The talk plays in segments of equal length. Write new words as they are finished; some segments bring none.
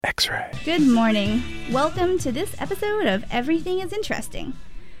X-Ray. Good morning. Welcome to this episode of Everything is Interesting.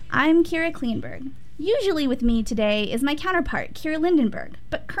 I'm Kira Kleinberg. Usually with me today is my counterpart, Kira Lindenberg,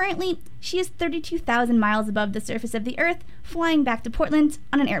 but currently she is 32,000 miles above the surface of the Earth, flying back to Portland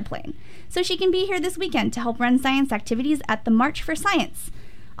on an airplane, so she can be here this weekend to help run science activities at the March for Science.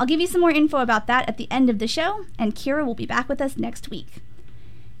 I'll give you some more info about that at the end of the show, and Kira will be back with us next week.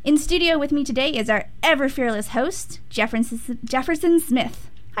 In studio with me today is our ever-fearless host, Jefferson Smith.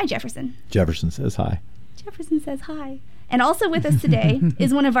 Hi, Jefferson. Jefferson says hi. Jefferson says hi. And also with us today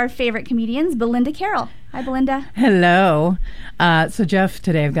is one of our favorite comedians, Belinda Carroll. Hi, Belinda. Hello. So, Jeff,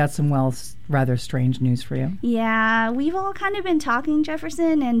 today I've got some, rather strange news for you. Yeah, we've all kind of been talking,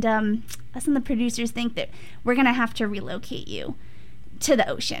 Jefferson, and us and the producers think that we're going to have to relocate you to the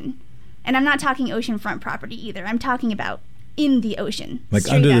ocean. And I'm not talking oceanfront property either. I'm talking about in the ocean.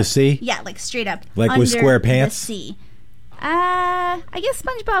 Like under the sea? Yeah, like straight up. Like with square pants? The sea. I guess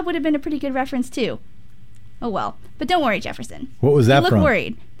SpongeBob would have been a pretty good reference, too. Oh, well. But don't worry, Jefferson. What was that from? You from? look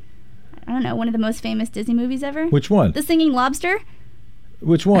worried. I don't know, one of the most famous Disney movies ever? Which one? The Singing Lobster?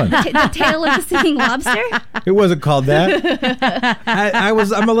 Which one? The Tale of the Singing Lobster? It wasn't called that.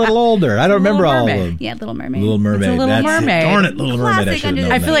 I'm a little older. I don't remember all of them. Yeah, Little Mermaid. Little Mermaid. It's a Little Mermaid. Darn it, Little Mermaid. Classic under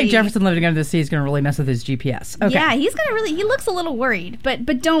the I sea. feel like Jefferson living under the sea is going to really mess with his GPS. Okay. Yeah, he's going to really, he looks a little worried. But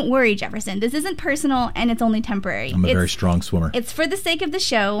don't worry, Jefferson. This isn't personal, and it's only temporary. I'm a very strong swimmer. It's for the sake of the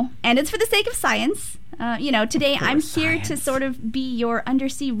show, and it's for the sake of science. Today I'm here to sort of be your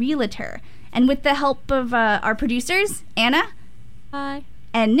undersea realtor. And with the help of our producers, Anna. Hi.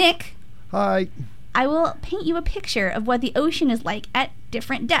 And Nick. Hi. I will paint you a picture of what the ocean is like at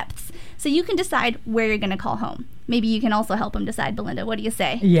different depths, so you can decide where you're going to call home. Maybe you can also help him decide, Belinda. What do you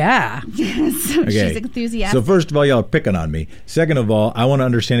say? Yeah. So Okay. She's enthusiastic. So first of all, y'all are picking on me. Second of all, I want to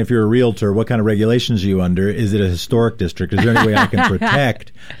understand if you're a realtor, what kind of regulations are you under? Is it a historic district? Is there any way I can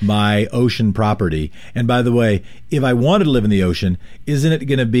protect my ocean property? And by the way, if I wanted to live in the ocean, isn't it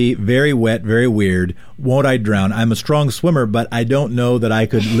going to be very wet, very weird? Won't I drown? I'm a strong swimmer, but I don't know that I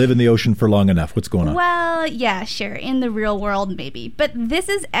could live in the ocean for long enough. What's going on? Well, yeah, sure. In the real world, maybe. But this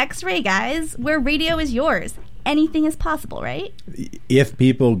is X-Ray, guys, where radio is yours. Anything is possible, right? If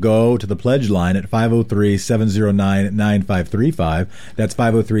people go to the pledge line at 503-709-9535, that's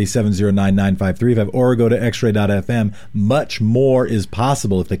 503-709-9535, or go to xray.fm, much more is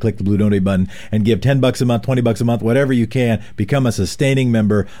possible if they click the blue donate button and give $10 a month, $20 a month, whatever you can, become a sustaining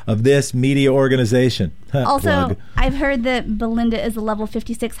member of this media organization. Also, Plug. I've heard that Belinda is a level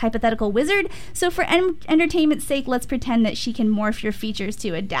 56 hypothetical wizard, so for entertainment's sake, let's pretend that she can morph your features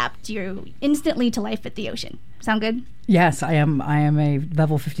to adapt you instantly to life at the ocean. Sound good? Yes, I am a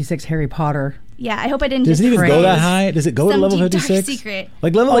level 56 Harry Potter. Yeah, I hope I didn't Does just it even praise go that high? Does it go to some level deep, dark 56? secret.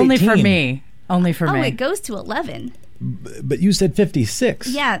 Like level Only 18. for me. Only for Oh, me. it goes to 11. But you said 56.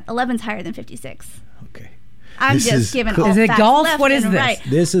 Yeah, 11's higher than 56. Okay. I'm This just is giving cool. all Is it facts golf? left What is and this? right.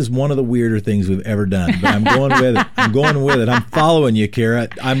 This is one of the weirder things we've ever done, but I'm going with it. I'm going with it. I'm following you,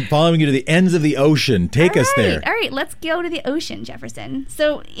 Kira. I'm following you to the ends of the ocean. Take us there. All right, let's go to the ocean, Jefferson.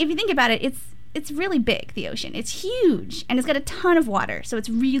 So if you think about it, it's really big, the ocean. It's huge, and it's got a ton of water, so it's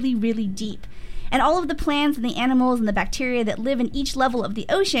really, really deep. And all of the plants and the animals and the bacteria that live in each level of the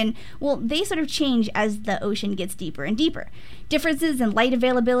ocean, well, they sort of change as the ocean gets deeper and deeper. Differences in light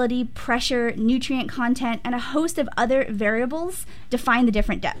availability, pressure, nutrient content, and a host of other variables define the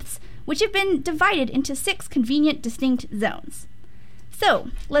different depths, which have been divided into 6 convenient, distinct zones. So,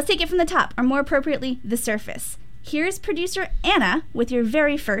 let's take it from the top, or more appropriately, the surface. Here's producer Anna with your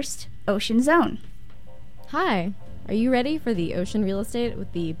very first ocean zone. Hi. Are you ready for the ocean real estate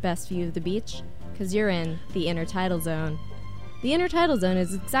with the best view of the beach? Because you're in the intertidal zone. The intertidal zone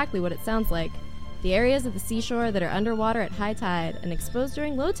is exactly what it sounds like. The areas of the seashore that are underwater at high tide and exposed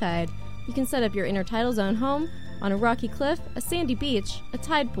during low tide. You can set up your intertidal zone home on a rocky cliff, a sandy beach, a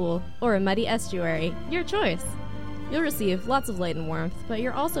tide pool, or a muddy estuary. Your choice. You'll receive lots of light and warmth, but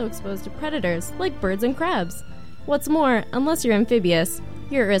you're also exposed to predators like birds and crabs. What's more, unless you're amphibious,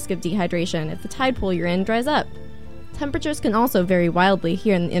 you're at risk of dehydration if the tide pool you're in dries up. Temperatures can also vary wildly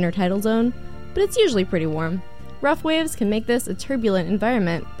here in the intertidal zone, but it's usually pretty warm. Rough waves can make this a turbulent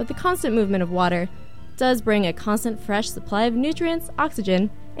environment, but the constant movement of water does bring a constant fresh supply of nutrients, oxygen,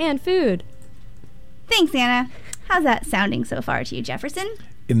 and food. Thanks, Anna. How's that sounding so far to you, Jefferson?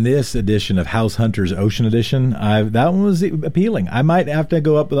 In this edition of House Hunters Ocean Edition, that one was appealing. I might have to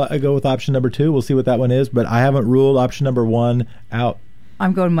go with option number 2. We'll see what that one is, but I haven't ruled option number 1 out.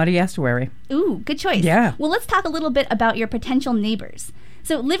 I'm going muddy estuary. Ooh, good choice. Yeah. Well, let's talk a little bit about your potential neighbors.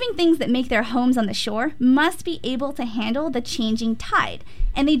 So living things that make their homes on the shore must be able to handle the changing tide,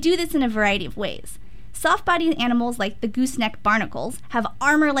 and they do this in a variety of ways. Soft-bodied animals like the gooseneck barnacles have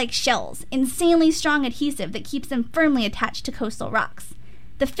armor-like shells, insanely strong adhesive that keeps them firmly attached to coastal rocks.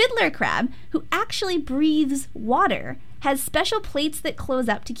 The fiddler crab, who actually breathes water, has special plates that close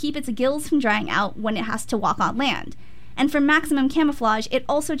up to keep its gills from drying out when it has to walk on land. And for maximum camouflage, it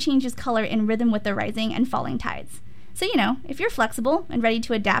also changes color in rhythm with the rising and falling tides. So, if you're flexible and ready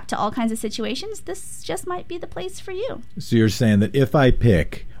to adapt to all kinds of situations, this just might be the place for you. So you're saying that if I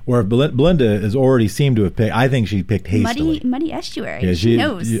pick, or if Belinda has already seemed to have picked, I think she picked hastily. Muddy estuary. Yeah, she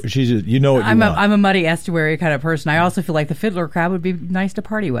knows. She's just, you know what you want. I'm a muddy estuary kind of person. I also feel like the fiddler crab would be nice to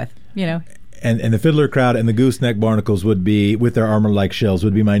party with, And the fiddler crowd and the gooseneck barnacles would be, with their armor-like shells,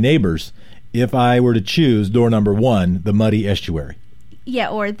 would be my neighbors if I were to choose door number 1, the muddy estuary. Yeah,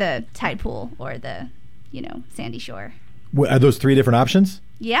 or the tide pool, or the, sandy shore. Are those 3 different options?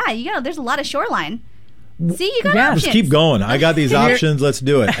 Yeah, there's a lot of shoreline. See, you got Yeah. options. Let's keep going. I got these options. Let's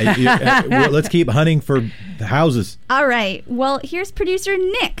do it. Let's keep hunting for the houses. All right. Well, here's producer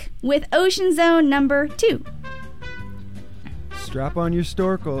Nick with Ocean Zone number 2. Strap on your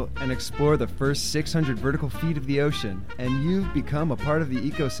snorkel and explore the first 600 vertical feet of the ocean, and you've become a part of the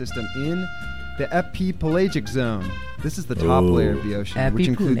ecosystem in the epipelagic zone. This is the top layer of the ocean, which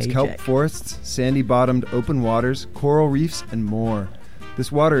includes kelp forests, sandy-bottomed open waters, coral reefs, and more.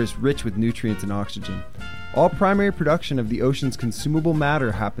 This water is rich with nutrients and oxygen. All primary production of the ocean's consumable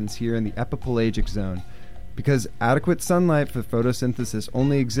matter happens here in the epipelagic zone, because adequate sunlight for photosynthesis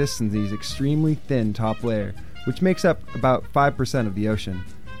only exists in these extremely thin top layer, which makes up about 5% of the ocean.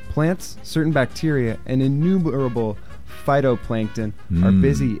 Plants, certain bacteria, and innumerable phytoplankton are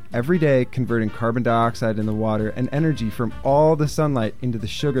busy every day converting carbon dioxide in the water and energy from all the sunlight into the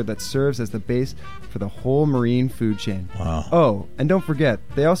sugar that serves as the base for the whole marine food chain. Wow. Oh, and don't forget,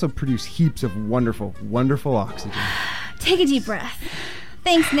 they also produce heaps of wonderful, wonderful oxygen. Take a deep breath.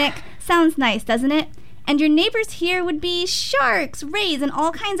 Thanks, Nick. Sounds nice, doesn't it? And your neighbors here would be sharks, rays, and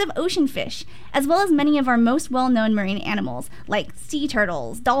all kinds of ocean fish, as well as many of our most well-known marine animals, like sea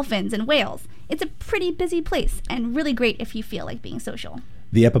turtles, dolphins, and whales. It's a pretty busy place, and really great if you feel like being social.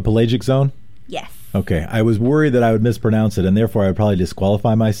 The epipelagic zone? Yes. Okay. I was worried that I would mispronounce it, and therefore I would probably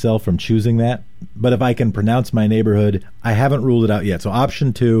disqualify myself from choosing that. But if I can pronounce my neighborhood, I haven't ruled it out yet. So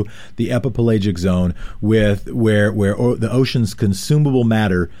option 2, the epipelagic zone, with where the ocean's consumable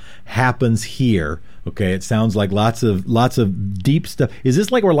matter happens here. Okay, it sounds like lots of deep stuff. Is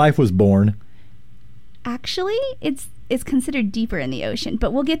this like where life was born? Actually, it's considered deeper in the ocean,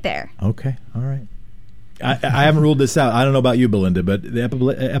 but we'll get there. Okay, all right. I haven't ruled this out. I don't know about you, Belinda, but the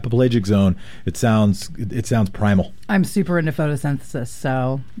epipelagic zone, it sounds primal. I'm super into photosynthesis,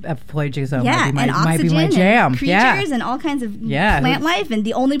 so epipelagic zone Yeah, might and be my oxygen jam. and creatures and all kinds of plant life, and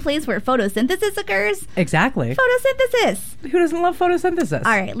the only place where photosynthesis occurs. Exactly. Photosynthesis. Who doesn't love photosynthesis?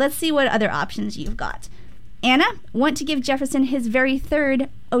 All right, let's see what other options you've got. Anna, want to give Jefferson his very third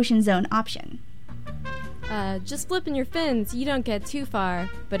ocean zone option. Just flipping your fins, you don't get too far.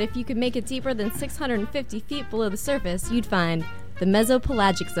 But if you could make it deeper than 650 feet below the surface, you'd find the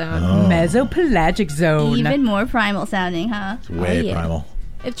mesopelagic zone. Oh. Mesopelagic zone. Even more primal sounding, huh? It's way primal.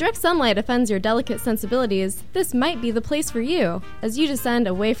 If direct sunlight offends your delicate sensibilities, this might be the place for you. As you descend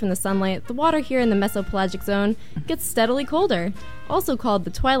away from the sunlight, the water here in the mesopelagic zone gets steadily colder. Also called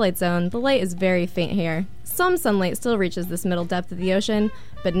the twilight zone, the light is very faint here. Some sunlight still reaches this middle depth of the ocean,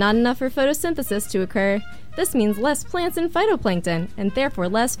 but not enough for photosynthesis to occur. This means less plants and phytoplankton, and therefore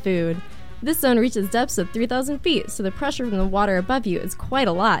less food. This zone reaches depths of 3,000 feet, so the pressure from the water above you is quite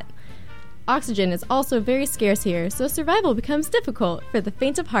a lot. Oxygen is also very scarce here, so survival becomes difficult for the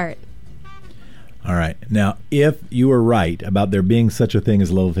faint of heart. All right. Now, if you were right about there being such a thing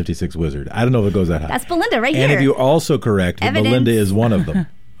as level 56 wizard, I don't know if it goes that high. That's Belinda right here. And if you're also correct that Evidence. Belinda is one of them.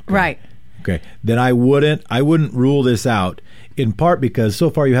 Right. Okay. Then I wouldn't rule this out, in part because so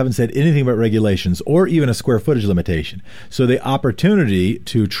far you haven't said anything about regulations or even a square footage limitation. So the opportunity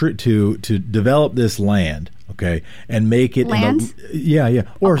to develop this land, okay, and make it Land?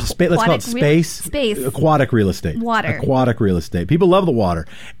 Or let's call it space. Aquatic real estate. Water. Aquatic real estate. People love the water.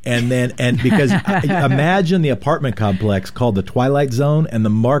 And because imagine the apartment complex called the Twilight Zone and the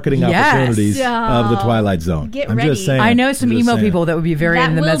marketing opportunities of the Twilight Zone. Get I'm ready. just saying. I know some I'm just emo saying. people that would be very That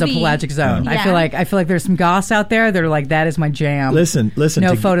in the will be- mesopelagic zone. Yeah. I feel like there's some goss out there that are like, that is my jam. Listen. No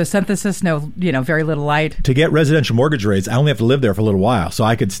to- photosynthesis, no, very little light. To get residential mortgage rates, I only have to live there for a little while, so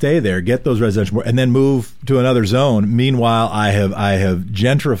I could stay there, get those residential, and then move to another zone. Meanwhile, I have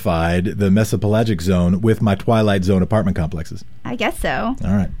gentrified the mesopelagic zone with my Twilight Zone apartment complexes. I guess so.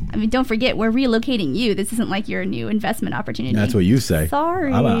 All right. I mean, don't forget, we're relocating you. This isn't like your new investment opportunity. That's what you say.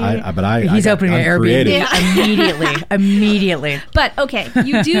 Sorry. He's opening an Airbnb immediately. But okay,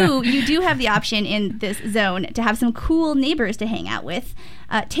 you do have the option in this zone to have some cool neighbors to hang out with.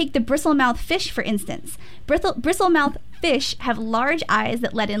 Take the bristlemouth fish, for instance. Bristlemouth fish have large eyes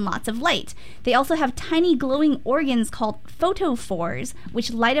that let in lots of light. They also have tiny glowing organs called photophores,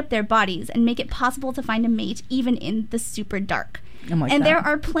 which light up their bodies and make it possible to find a mate even in the super dark. There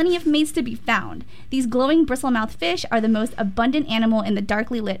are plenty of mates to be found. These glowing bristlemouth fish are the most abundant animal in the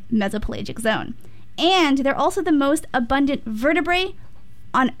darkly lit mesopelagic zone. And they're also the most abundant vertebrae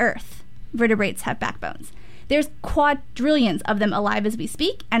on Earth. Vertebrates have backbones. There's quadrillions of them alive as we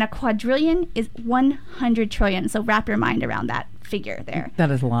speak, and a quadrillion is 100 trillion. So wrap your mind around that figure there. That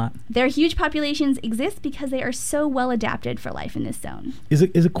is a lot. Their huge populations exist because they are so well adapted for life in this zone. Is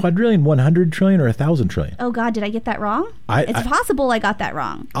a quadrillion 100 trillion or 1,000 trillion? Oh God, did I get that wrong? It's possible I got that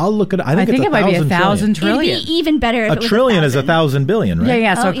wrong. I'll look at it. I think it might be 1,000 trillion. It'd be even better if it was 1,000. A trillion is 1,000 billion, right?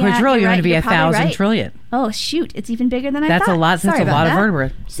 Yeah. So a quadrillion would be 1,000 trillion. Oh shoot, it's even bigger than I thought. That's a lot of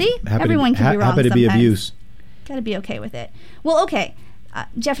vertebrae. See, everyone can be wrong happy to be of use. Got to be okay with it. Well, okay.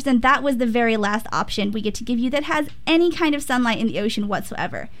 Jefferson, that was the very last option we get to give you that has any kind of sunlight in the ocean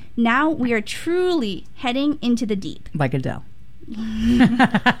whatsoever. Now we are truly heading into the deep. Like Adele.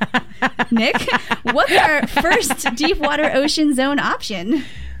 Nick, what's our first deep water ocean zone option?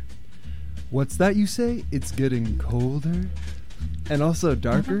 What's that you say? It's getting colder? And also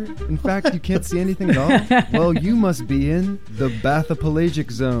darker? In fact, you can't see anything at all? Well, you must be in the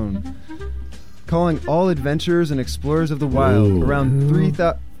Bathypelagic zone. Calling all adventurers and explorers of the wild. Around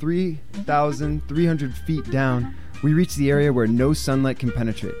 3,300 feet down, we reach the area where no sunlight can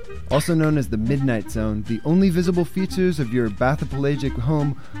penetrate. Also known as the Midnight Zone, the only visible features of your bathypelagic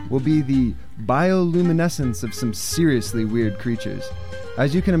home will be the bioluminescence of some seriously weird creatures.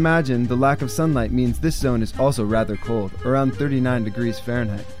 As you can imagine, the lack of sunlight means this zone is also rather cold, around 39 degrees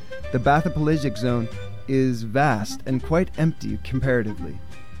Fahrenheit. The bathypelagic zone is vast and quite empty comparatively.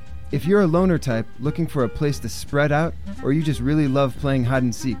 If you're a loner type looking for a place to spread out, or you just really love playing hide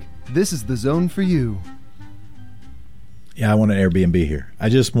and seek, this is the zone for you. Yeah, I want an Airbnb here. I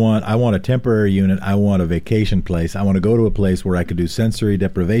want a temporary unit. I want a vacation place. I want to go to a place where I could do sensory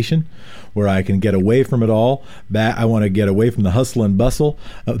deprivation, where I can get away from it all. I want to get away from the hustle and bustle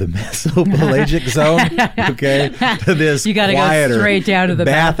of the mesopelagic zone, okay, to this you gotta quieter go straight down to the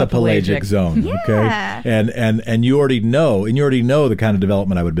bathypelagic zone, okay? And you already know the kind of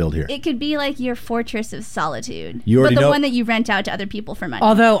development I would build here. It could be like your fortress of solitude, but the one that you rent out to other people for money.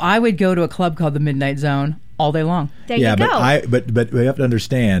 Although I would go to a club called the Midnight Zone all day long. There you go. But we have to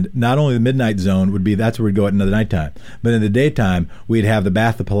understand, not only the Midnight Zone would be, that's where we'd go at the nighttime, but in the daytime we'd have the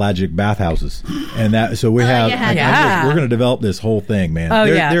bathypelagic bathhouses, and that. So we have. We're going to develop this whole thing, man.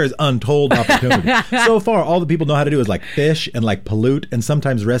 There is untold opportunity. So far, all the people know how to do is like fish and like pollute, and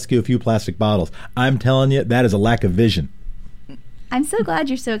sometimes rescue a few plastic bottles. I'm telling you, that is a lack of vision. I'm so glad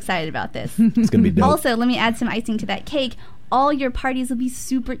you're so excited about this. It's going to be dope. Also, let me add some icing to that cake. All your parties will be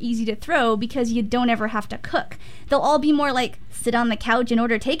super easy to throw because you don't ever have to cook. They'll all be more like sit on the couch and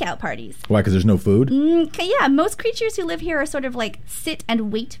order takeout parties. Why? Because there's no food? Yeah, most creatures who live here are sort of like sit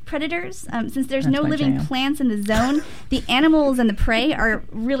and wait predators. Since there's no living plants in the zone, the animals and the prey are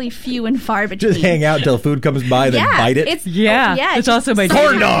really few and far between. Just hang out until food comes by, then bite it? It's also my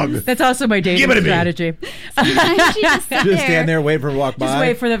corn dog. That's also my dating strategy. Just stand there, wait for it to walk by. Just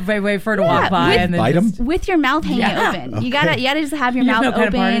wait for it to walk by, and then bite them with your mouth hanging open. Okay. You gotta just have your mouth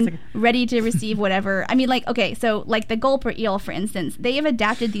open, ready to receive whatever. I mean, like, okay, so like the gulper eel, for instance, they have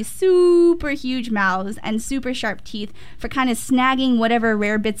adapted these super huge mouths and super sharp teeth for kind of snagging whatever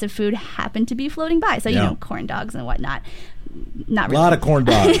rare bits of food happen to be floating by. So, you know, corn dogs and whatnot. Not really. A lot of corn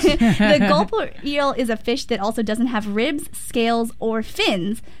dogs. The gulper eel is a fish that also doesn't have ribs, scales, or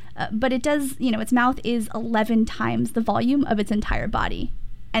fins, but it does, its mouth is 11 times the volume of its entire body.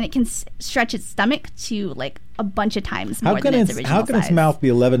 And it can stretch its stomach to like a bunch of times more than its original size. How can its mouth be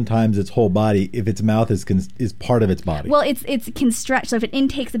 11 times its whole body if its mouth is part of its body? Well, it can stretch. So if it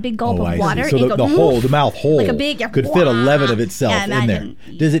intakes a big gulp of water, so it goes the mouth hole like a big, could fit 11 of itself in there.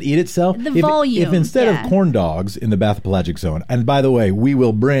 Does it eat itself? The volume. If instead of corn dogs in the bathypelagic zone, and by the way, we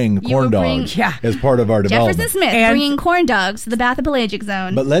will bring corn dogs as part of our development. Jefferson Smith bringing corn dogs to the bathypelagic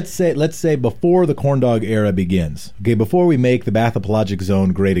zone. But let's say before the corn dog era begins, okay, before we make the bathypelagic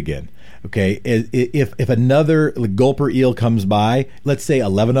zone great again. Okay, if another gulper eel comes by, let's say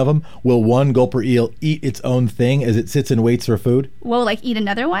 11 of them, will one gulper eel eat its own thing as it sits and waits for food? Well, like eat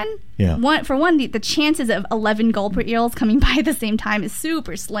another one? Yeah. The chances of 11 gulper eels coming by at the same time is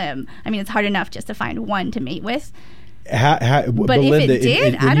super slim. I mean, it's hard enough just to find one to mate with. Belinda, if it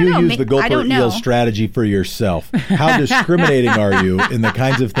did, when I don't you know. use the I don't gulper know. eel strategy for yourself, how discriminating are you in the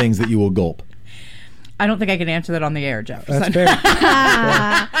kinds of things that you will gulp? I don't think I can answer that on the air, Jeff. That's fair.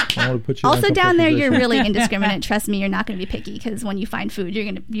 I want to put you in Also a down there, position. you're really indiscriminate. Trust me, you're not going to be picky because when you find food,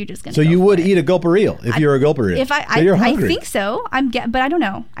 you're just going to. So you would eat a gulper eel if you're a gulper eel. If So I you're hungry. think so. But I don't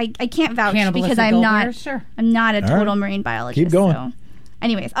know. I can't vouch Cannibalistic because I'm not. gulper, sure. I'm not a All total right. marine biologist. Keep going. So.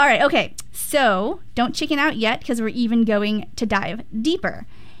 Anyways, all right, okay. So don't chicken out yet because we're even going to dive deeper.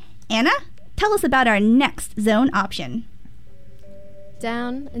 Anna, tell us about our next zone option.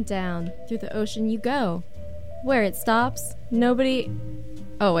 Down and down through the ocean you go. Where it stops, nobody...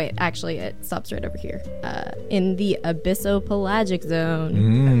 Oh, wait, actually, it stops right over here. In the abyssopelagic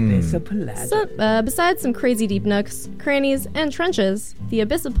zone. So, besides some crazy deep nooks, crannies, and trenches, the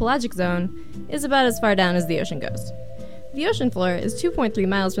abyssopelagic zone is about as far down as the ocean goes. The ocean floor is 2.3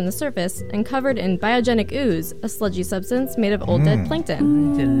 miles from the surface and covered in biogenic ooze, a sludgy substance made of old dead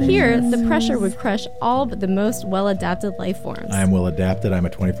plankton. Here, the pressure would crush all but the most well-adapted life forms. I am well adapted. I'm a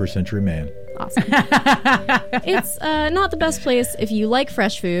 21st century man. Awesome. It's not the best place if you like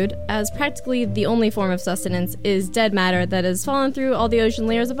fresh food, as practically the only form of sustenance is dead matter that has fallen through all the ocean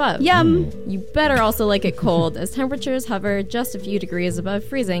layers above. Yum. You better also like it cold, as temperatures hover just a few degrees above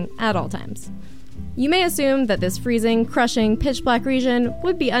freezing at all times. You may assume that this freezing, crushing, pitch-black region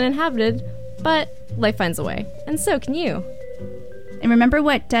would be uninhabited, but life finds a way, and so can you. And remember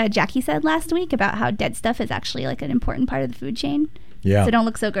what Jackie said last week about how dead stuff is actually like an important part of the food chain? Yeah. So don't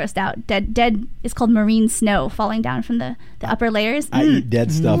look so grossed out. Dead is called marine snow falling down from the upper layers. I eat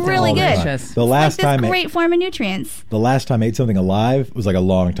dead stuff. Really all the good. time. Delicious. The last like time this great form of nutrients. the last time I ate something alive was like a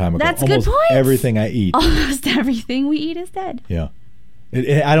long time ago. That's a good Almost point. everything I eat. Almost everything we eat is dead. Yeah.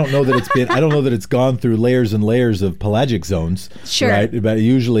 I don't know that it's been. I don't know that it's gone through layers and layers of pelagic zones. Sure. Right. But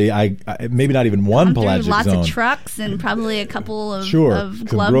usually, I maybe not even one Gone through pelagic lots zone. of trucks and probably a couple of, Sure. of Some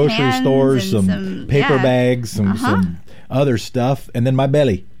glove grocery hands stores, and some paper yeah. bags, some other stuff, and then my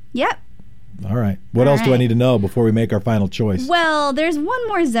belly. Yep. All right. What All else do I right. need to know before we make our final choice? Well, there's one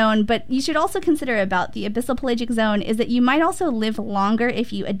more zone, but you should also consider about the abyssal pelagic zone is that you might also live longer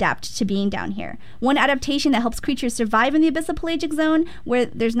if you adapt to being down here. One adaptation that helps creatures survive in the abyssal pelagic zone, where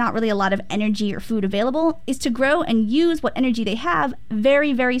there's not really a lot of energy or food available, is to grow and use what energy they have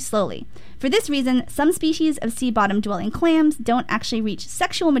very, very slowly. For this reason, some species of sea bottom dwelling clams don't actually reach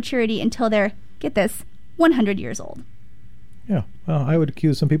sexual maturity until they're, get this, 100 years old. Yeah. Well, I would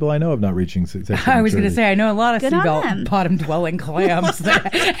accuse some people I know of not reaching sexual I was going to maturity. say, I know a lot of Good on them. bottom dwelling clams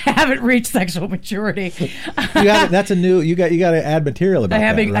that haven't reached sexual maturity. That's a new. You got to add material about I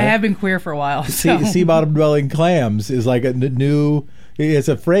have that. been Right? I have been queer for a while. So. Sea bottom dwelling clams is like a new. It's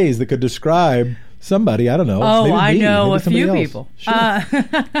a phrase that could describe somebody. I don't know. Oh, maybe I me, know maybe a somebody few else. people. Sure.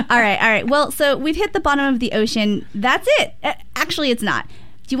 All right. Well, so we've hit the bottom of the ocean. That's it. Actually, it's not.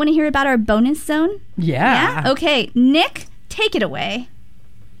 Do you want to hear about our bonus zone? Yeah. Okay, Nick, take it away.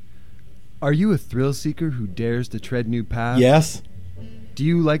 Are you a thrill seeker who dares to tread new paths? Yes. Do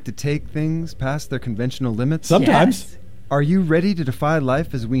you like to take things past their conventional limits? Sometimes. Yes. Are you ready to defy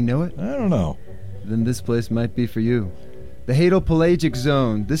life as we know it? I don't know. Then this place might be for you. The Hadal-Pelagic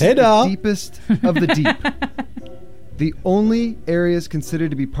Zone. This is Hadal. the deepest of the deep. The only areas considered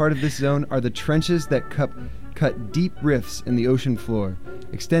to be part of this zone are the trenches that cut deep rifts in the ocean floor.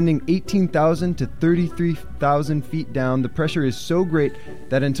 Extending 18,000 to 33,000 feet down, the pressure is so great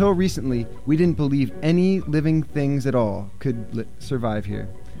that until recently, we didn't believe any living things at all could survive here.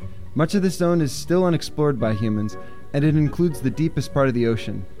 Much of this zone is still unexplored by humans, and it includes the deepest part of the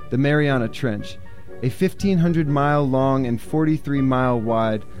ocean, the Mariana Trench, a 1,500 mile long and 43 mile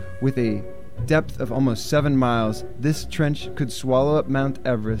wide, with a depth of almost 7 miles. This trench could swallow up Mount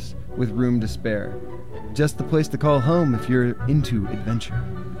Everest with room to spare. Just the place to call home if you're into adventure.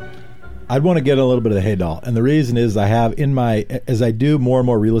 I'd want to get a little bit of the Hadal, and the reason is I have as I do more and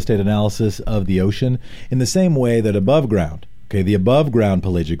more real estate analysis of the ocean, in the same way that above ground, the above ground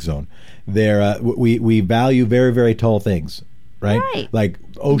pelagic zone, there we value very, very tall things, right? Like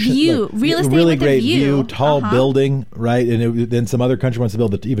ocean View, like, real estate really with a great view. tall building, right? And then some other country wants to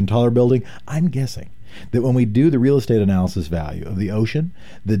build an even taller building. I'm guessing that when we do the real estate analysis value of the ocean,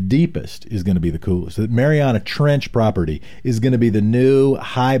 the deepest is going to be the coolest. The Mariana Trench property is going to be the new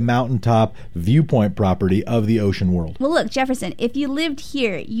high mountaintop viewpoint property of the ocean world. Well, look, Jefferson, if you lived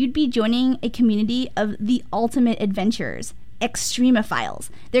here, you'd be joining a community of the ultimate adventurers, extremophiles.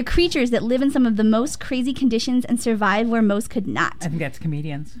 They're creatures that live in some of the most crazy conditions and survive where most could not. I think that's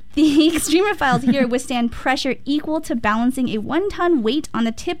comedians. The extremophiles here withstand pressure equal to balancing a 1-ton weight on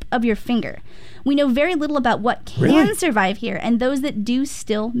the tip of your finger. We know very little about what can survive here, and those that do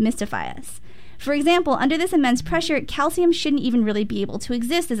still mystify us. For example, under this immense pressure, calcium shouldn't even really be able to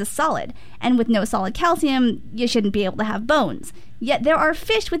exist as a solid. And with no solid calcium, you shouldn't be able to have bones. Yet there are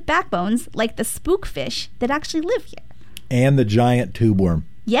fish with backbones, like the spookfish, that actually live here. And the giant tube worm.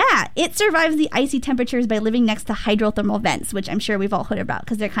 Yeah, it survives the icy temperatures by living next to hydrothermal vents, which I'm sure we've all heard about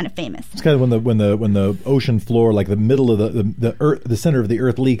because they're kind of famous. It's kind of when the ocean floor, like the middle of the earth, the center of the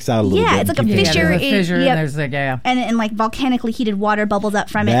earth leaks out a little bit. Yeah, it's like a fissure. There's a fissure, Yep. and there's like And like volcanically heated water bubbles up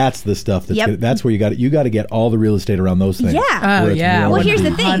from it. That's the stuff. That's where you got to get all the real estate around those things. Yeah. Oh, Where it's yeah. warm. Well, here's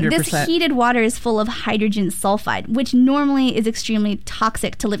the thing. 100%. This heated water is full of hydrogen sulfide, which normally is extremely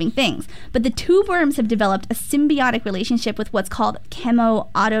toxic to living things. But the tube worms have developed a symbiotic relationship with what's called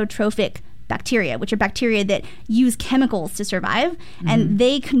chemoautotrophic bacteria, which are bacteria that use chemicals to survive, and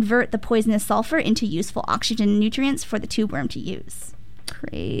they convert the poisonous sulfur into useful oxygen nutrients for the tube worm to use.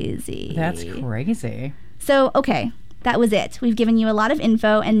 Crazy. That's crazy. So, okay, that was it. We've given you a lot of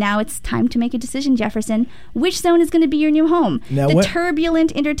info, and now it's time to make a decision, Jefferson. Which zone is going to be your new home? Now, the what-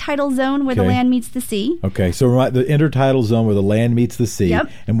 turbulent intertidal zone where the Okay. land meets the sea. Okay, so the intertidal zone where the land meets the sea. Yep.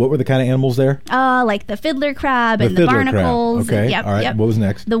 And what were the kind of animals there? Like the fiddler crab and the fiddler crab. barnacles. Okay, Yep, all right. yep. What was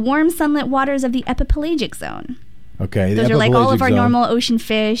next? The warm sunlit waters of the epipelagic zone. Okay, the Those are like all of epipelagic our zone. normal ocean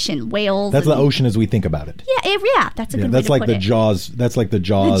fish and whales. That's and, the ocean as we think about it. Yeah, that's a good way That's to like put the it. Jaws. That's like the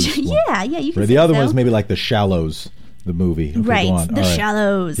Jaws. one. Yeah, you can Right, say the other so. one is maybe like the Shallows, the movie. Okay, Right, go on. the All right.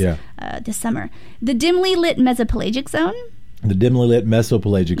 shallows. Yeah. This summer. The dimly lit mesopelagic zone. The dimly lit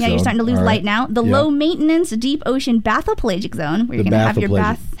mesopelagic Yeah, zone. you're starting to lose All right. light now. The Yeah. low maintenance deep ocean bathopelagic zone, where you're The going to have your bathopelagic-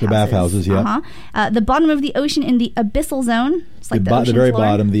 bathhouses. the bathhouses, yeah. The bottom of the ocean in the abyssal zone. It's like the, the ocean very floor.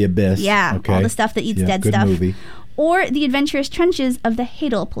 bottom, the abyss. Yeah, okay. all the stuff that eats Yeah, dead good stuff. Movie. Or the adventurous trenches of the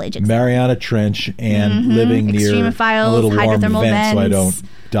hadal pelagic zone. Mariana Trench and living near Extremophiles, a little warm hydrothermal vent so I vents. don't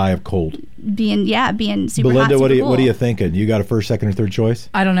die of cold. Being super Belinda, hot, super what are cool. you thinking? You got a first, second, or third choice?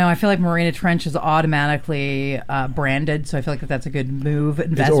 I don't know. I feel like Marina Trench is automatically branded, so I feel like that's a good move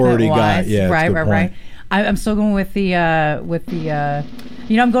investment already got- wise. yeah, it's a right, good right, point. right. I'm still going with the I'm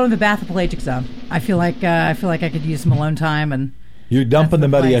going to the bathopelagic zone. I feel like I could use some alone time and. You're dumping That's the the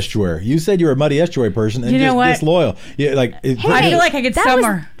muddy place. estuary. You said you were a muddy estuary person and You know just what? disloyal. Yeah, like Hey, I feel like I could that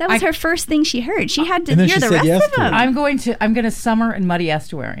summer. Was, that was I- her first thing she heard. She had to And then hear she the said rest yes of to it. them. I'm going to summer in muddy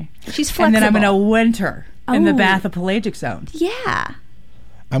estuary. She's And flexible. then I'm going to winter in the Oh. bathopelagic zone. Yeah.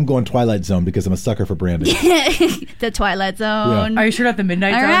 I'm going Twilight Zone because I'm a sucker for Brandon. The Twilight Zone. Are you sure not the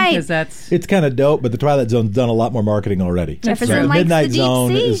midnight All zone? right. Because that's It's kind of dope, but the Twilight Zone's done a lot more marketing already. Jefferson The likes Midnight the deep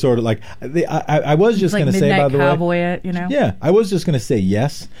Zone sea. is sort of like I was just like going to say, midnight by the cowboy way. it, you know? Yeah, I was just going to say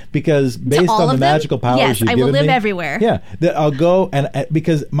yes because based all on the of them? magical powers Yes, you've I will given live me, everywhere. Yeah, that I'll go and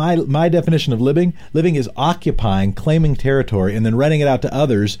because my definition of living is occupying, claiming territory, and then renting it out to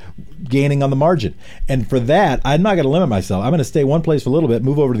others, gaining on the margin. And for that, I'm not going to limit myself. I'm going to stay one place for a little bit,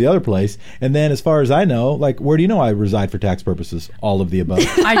 move over to the other place, and then as far as I know, like where do you know I reside for tax purposes? All of the above.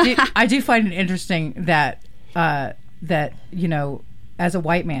 I do find it interesting that that as a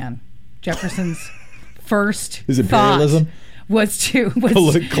white man, Jefferson's first Is thought imperialism? was to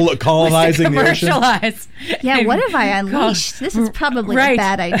colonizing the ocean. commercialize. Yeah, and what have I call- unleashed? This is probably a Right.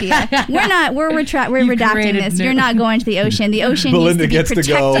 bad idea. We're You redacting created this. new- You're not going to the ocean. The ocean Belinda needs to gets be to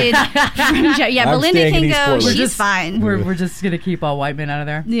go. protected from yeah, I'm Belinda staying in can East go. Portland. She's fine. We're just gonna keep all white men out of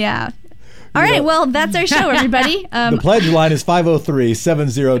there. Yeah. All right, well, that's our show, everybody. The pledge line is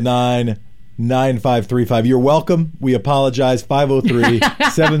 503-709-9535. You're welcome. We apologize.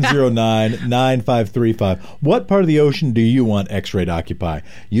 503-709-9535. What part of the ocean do you want X-Ray to occupy?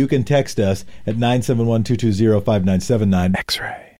 You can text us at 971-220-5979. X-Ray.